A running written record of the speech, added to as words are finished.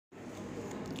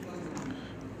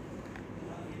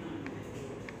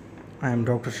I am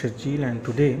Dr. Shajil, and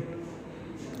today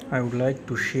I would like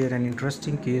to share an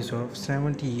interesting case of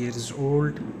 70 years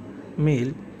old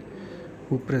male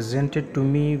who presented to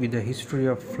me with a history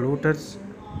of floaters,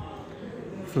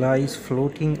 flies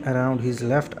floating around his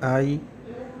left eye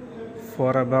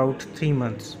for about 3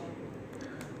 months.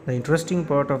 The interesting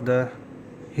part of the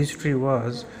history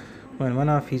was when one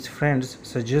of his friends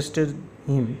suggested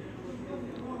him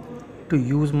to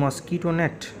use mosquito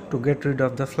net to get rid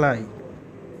of the fly.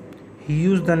 He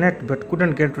used the net but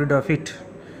couldn't get rid of it,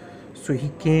 so he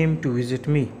came to visit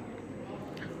me.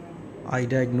 I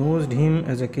diagnosed him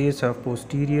as a case of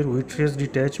posterior vitreous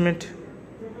detachment.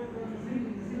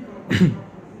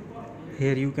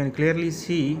 Here you can clearly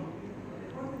see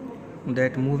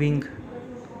that moving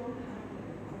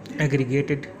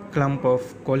aggregated clump of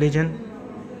collagen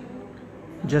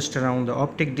just around the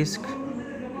optic disc.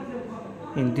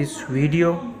 In this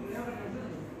video,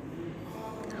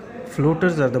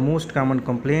 floaters are the most common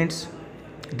complaints.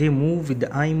 They move with the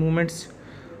eye movements.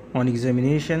 On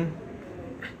examination,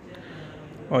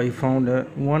 I found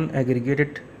one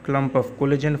aggregated clump of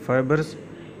collagen fibers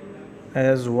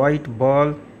as white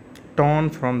ball torn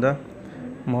from the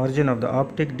margin of the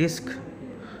optic disc,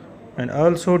 and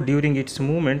also during its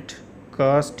movement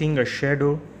casting a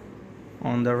shadow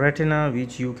on the retina,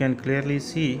 which you can clearly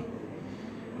see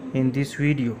in this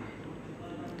video.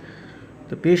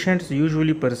 The patients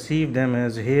usually perceive them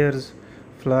as hairs,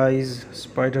 flies,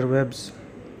 spider webs.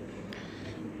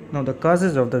 Now the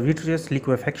causes of the vitreous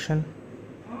liquefaction.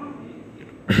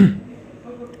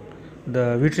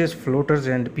 The vitreous floaters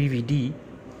and PVD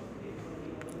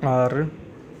are,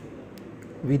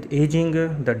 with aging,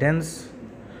 the dense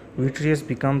vitreous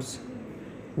becomes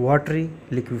watery,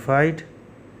 liquefied.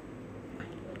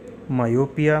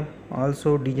 Myopia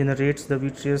also degenerates the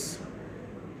vitreous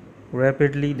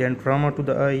rapidly, then trauma to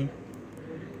the eye.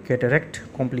 Cataract,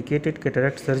 complicated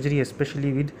cataract surgery,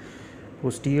 especially with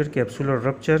posterior capsular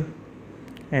rupture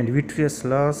and vitreous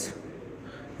loss,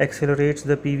 accelerates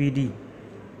the PVD.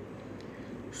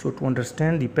 So to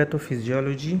understand the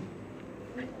pathophysiology,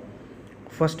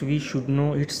 first we should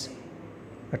know its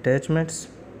attachments.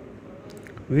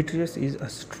 Vitreous is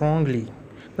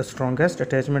the strongest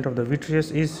attachment of the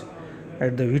vitreous is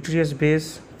at the vitreous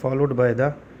base, followed by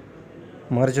the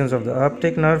margins of the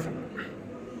optic nerve,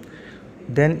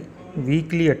 then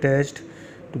weakly attached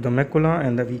to the macula,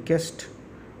 and the weakest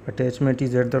attachment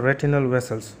is at the retinal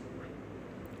vessels.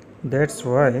 That's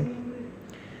why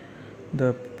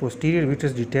the posterior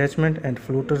vitreous detachment and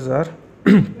floaters are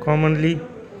commonly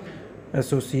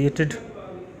associated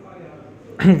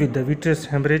with the vitreous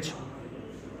hemorrhage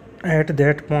at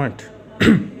that point.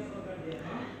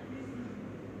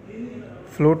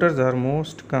 Floaters are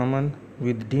most common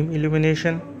with dim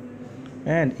illumination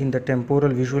and in the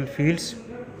temporal visual fields.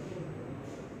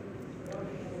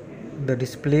 The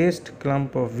displaced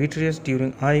clump of vitreous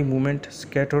during eye movement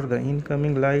scatter the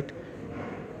incoming light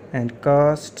and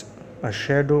cast a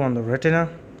shadow on the retina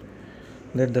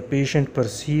that the patient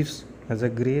perceives as a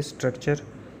gray structure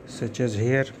such as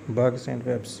hair, bugs and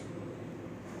webs.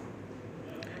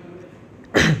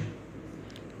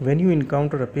 When you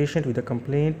encounter a patient with a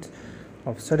complaint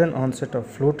of sudden onset of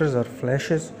floaters or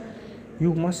flashes,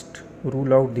 you must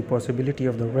rule out the possibility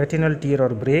of the retinal tear or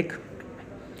break.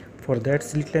 For that,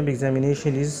 slit lamp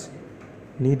examination is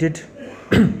needed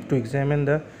to examine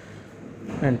the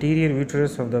anterior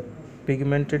vitreous of the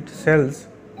pigmented cells.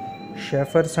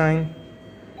 Schaeffer sign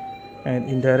and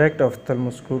indirect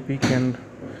ophthalmoscopy can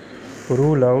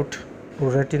rule out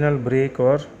retinal break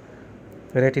or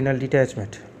retinal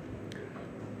detachment.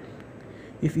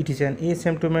 If it is an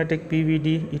asymptomatic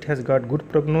PVD, it has got good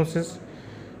prognosis,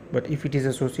 but if it is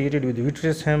associated with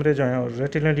vitreous hemorrhage or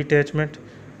retinal detachment,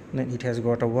 then it has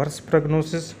got a worse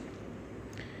prognosis.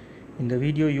 In the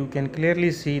video you can clearly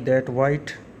see that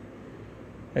white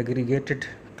aggregated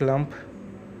clump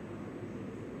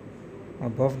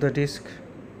above the disc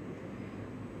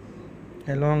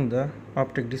along the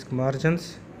optic disc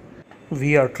margins.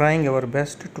 We are trying our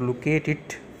best to locate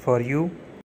it for you.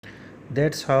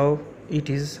 That's how it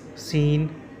is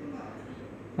seen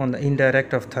on the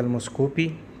indirect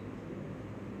ophthalmoscopy.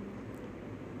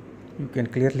 You can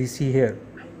clearly see here.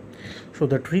 So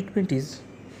the treatment is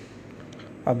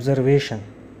observation,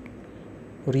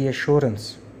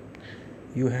 reassurance.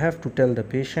 You have to tell the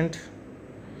patient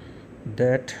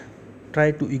that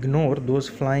try to ignore those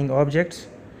flying objects.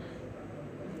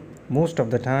 Most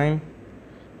of the time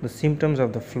the symptoms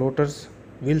of the floaters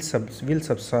will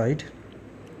subside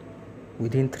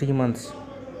within 3 months.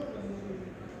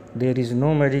 There is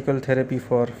no medical therapy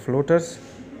for floaters.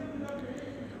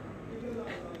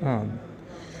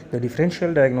 The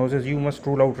differential diagnosis: you must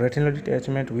rule out retinal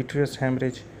detachment, vitreous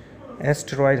hemorrhage,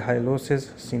 asteroid hyalosis,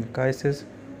 synchiasis,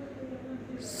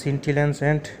 scintillance,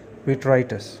 and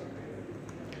vitritis.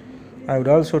 I would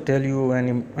also tell you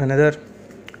another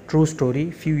true story.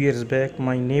 Few years back,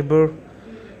 my neighbor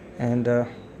and a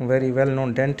very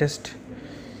well-known dentist,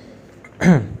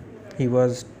 he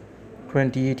was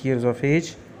 28 years of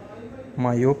age,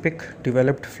 myopic,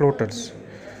 developed floaters.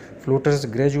 Floaters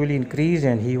gradually increased,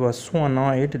 and he was so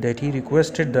annoyed that he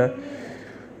requested the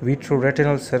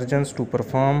vitreoretinal surgeons to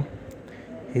perform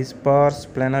his pars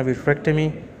plana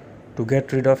vitrectomy to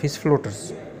get rid of his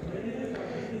floaters.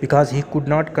 Because he could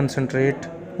not concentrate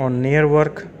on near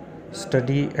work,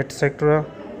 study, etc.,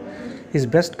 his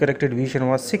best corrected vision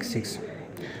was 6.6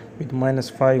 with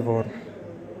 -5 or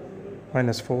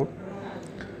 -4.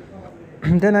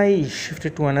 Then I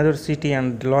shifted to another city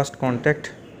and lost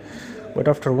contact. But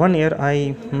after 1 year,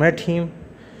 I met him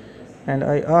and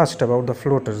I asked about the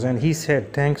floaters, and he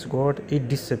said, thanks God, it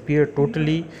disappeared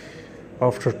totally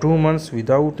after 2 months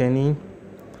without any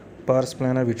pars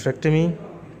plana vitrectomy,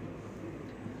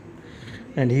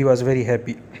 and he was very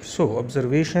happy. So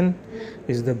observation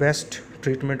is the best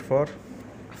treatment for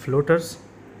floaters.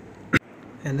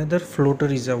 Another floater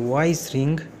is a Weiss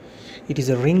ring. It is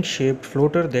a ring shaped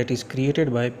floater that is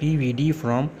created by PVD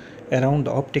from around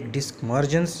the optic disc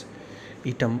margins.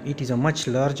 It is a much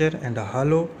larger and a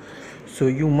hollow, so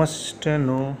you must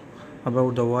know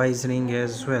about the Weiss ring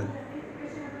as well.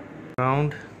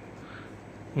 Around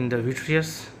in the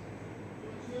vitreous,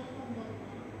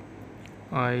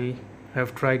 I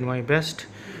have tried my best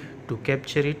to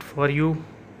capture it for you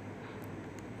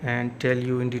and tell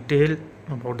you in detail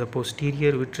about the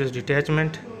posterior vitreous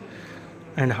detachment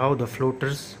and how the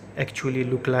floaters actually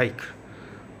look like.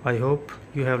 I hope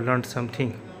you have learned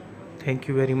something. Thank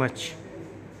you very much.